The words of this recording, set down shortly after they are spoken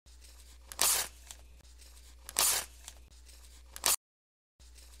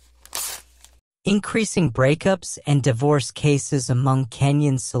Increasing breakups and divorce cases among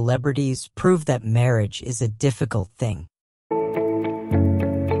Kenyan celebrities prove that marriage is a difficult thing.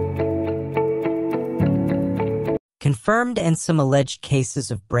 Confirmed and some alleged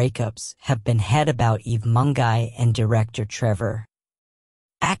cases of breakups have been had about Eve Mungai and director Trevor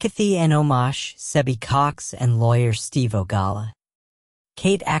Akathi and Omosh, Cebbiekoks and lawyer Steve Ogala.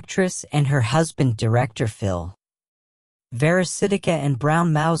 Kate actress and her husband director Phil Verasitica and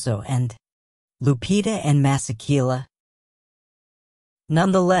Brown Mauzo and Lupita and Masakila.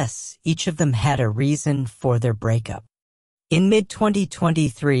 Nonetheless, each of them had a reason for their breakup. In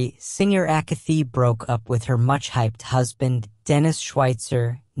mid-2023, singer Akathi broke up with her much-hyped husband, Dennis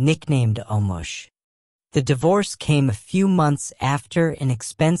Schweitzer, nicknamed Omosh. The divorce came a few months after an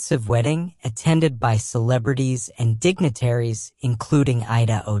expensive wedding attended by celebrities and dignitaries, including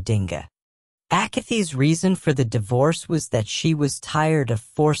Ida Odinga. Akathi's reason for the divorce was that she was tired of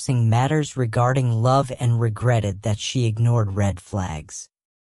forcing matters regarding love and regretted that she ignored red flags.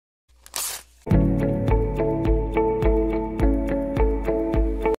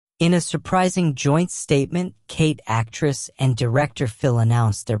 In a surprising joint statement, Kate actress and director Phil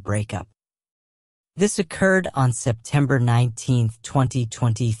announced their breakup. This occurred on September 19,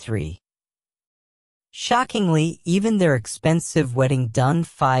 2023. Shockingly, even their expensive wedding done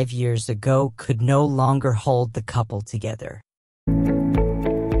 5 years ago could no longer hold the couple together.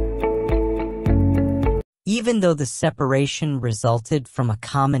 Even though the separation resulted from a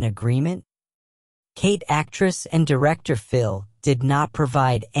common agreement, Kate actress and director Phil did not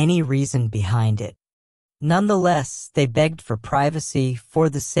provide any reason behind it. Nonetheless, they begged for privacy for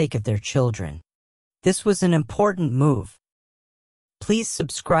the sake of their children. This was an important move. Please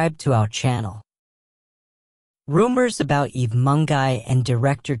subscribe to our channel. Rumors about Eve Mungai and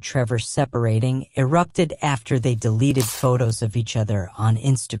director Trevor separating erupted after they deleted photos of each other on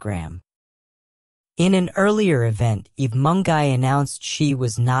Instagram. In an earlier event, Eve Mungai announced she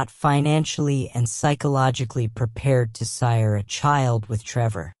was not financially and psychologically prepared to sire a child with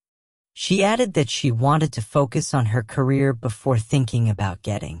Trevor. She added that she wanted to focus on her career before thinking about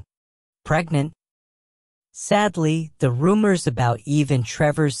getting pregnant. Sadly, the rumors about Eve and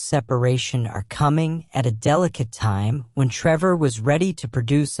Trevor's separation are coming at a delicate time when Trevor was ready to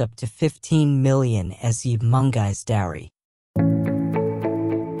produce up to $15 million as Eve Mungai's dowry.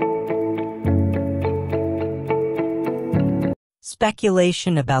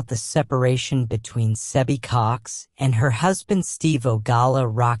 Speculation about the separation between cebbiekoks and her husband Steve Ogala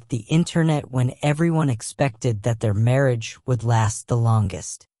rocked the internet when everyone expected that their marriage would last the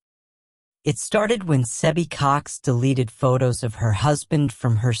longest. It started when cebbiekoks deleted photos of her husband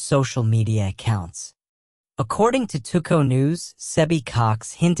from her social media accounts. According to Tuko News,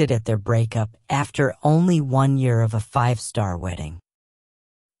 cebbiekoks hinted at their breakup after only 1 year of a 5-star wedding.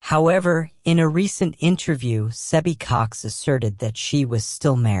 However, in a recent interview, cebbiekoks asserted that she was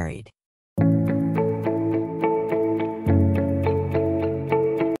still married.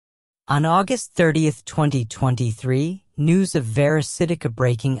 On August 30, 2023, news of Verasitica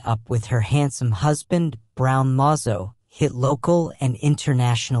breaking up with her handsome husband, Brown Mauzo, hit local and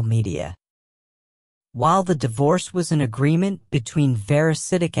international media. While the divorce was an agreement between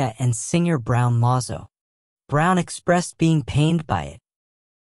Verasitica and singer Brown Mauzo, Brown expressed being pained by it.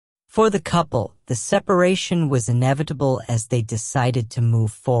 For the couple, the separation was inevitable as they decided to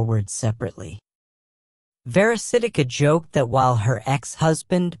move forward separately. Verasitica joked that while her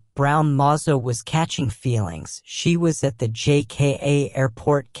ex-husband, Brown Mauzo, was catching feelings, she was at the JKA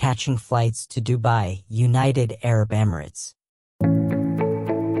airport catching flights to Dubai, United Arab Emirates.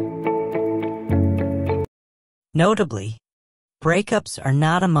 Notably, breakups are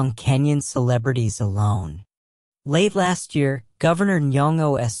not among Kenyan celebrities alone. Late last year, Governor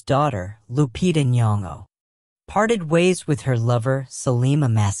Nyong'o's daughter, Lupita Nyong'o, parted ways with her lover, Salima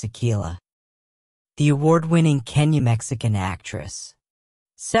Masakila, the award-winning Kenya-Mexican actress.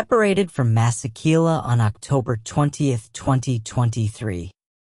 Separated from Masakila on October 20, 2023.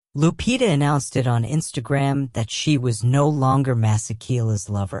 Lupita announced it on Instagram that she was no longer Masakila's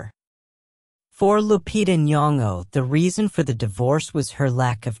lover. For Lupita Nyong'o, the reason for the divorce was her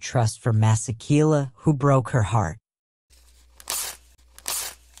lack of trust for Masakila, who broke her heart.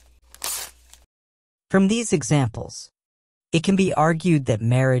 From these examples, it can be argued that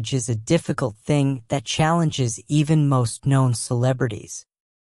marriage is a difficult thing that challenges even most known celebrities.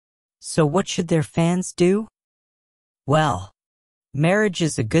 So what should their fans do? Well, marriage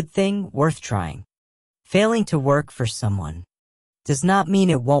is a good thing worth trying. Failing to work for someone does not mean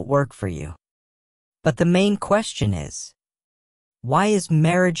it won't work for you. But the main question is, why is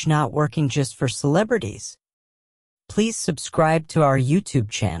marriage not working just for celebrities? Please subscribe to our YouTube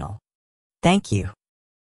channel. Thank you.